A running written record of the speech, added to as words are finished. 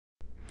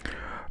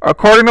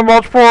according to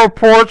multiple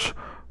reports.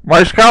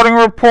 My scouting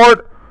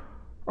report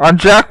on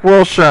Zach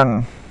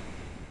Wilson.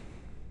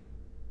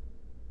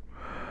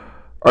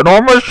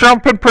 Enormous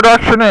jump in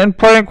production and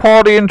playing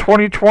quality in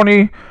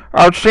 2020.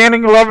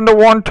 Outstanding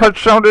 11-to-1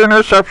 touchdown to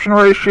interception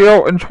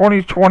ratio in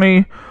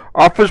 2020.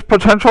 Off his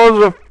potential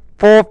as a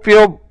full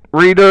field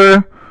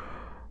reader.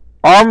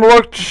 Arm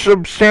looked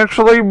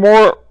substantially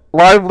more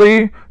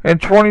lively in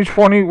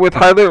 2020 with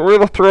highlight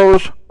reel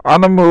throws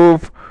on the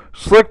move.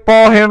 Slick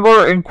ball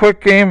handler and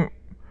quick game.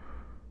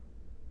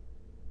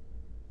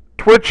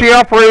 Twitchy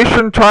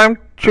operation, time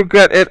to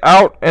get it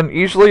out and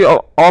easily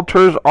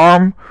alters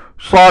arm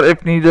slot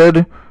if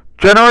needed.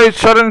 Generates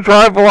sudden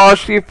drive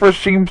velocity for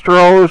seam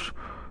throws.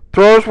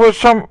 Throws with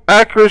some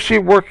accuracy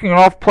working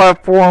off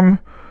platform.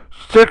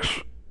 Sticks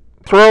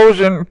throws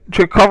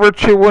into cover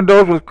 2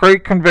 windows with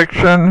great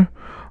conviction.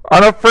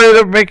 Unafraid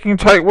of making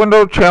tight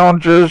window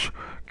challenges.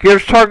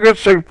 Gives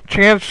targets a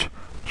chance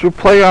to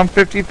play on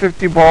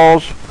 50-50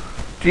 balls.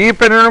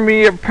 Deep and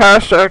intermediate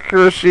pass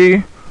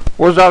accuracy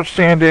was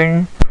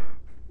outstanding.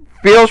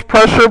 Feels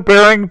pressure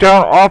bearing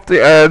down off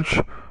the edge.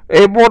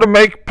 Able to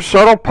make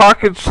subtle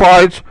pocket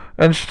slides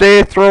and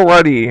stay throw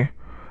ready.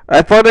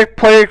 Athletic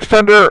play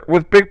extender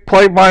with big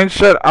play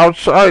mindset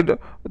outside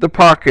the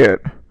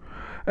pocket.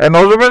 And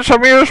those have been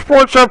some of your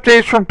sports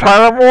updates from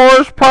Tyler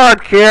Moore's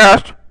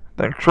podcast.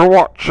 Thanks for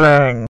watching.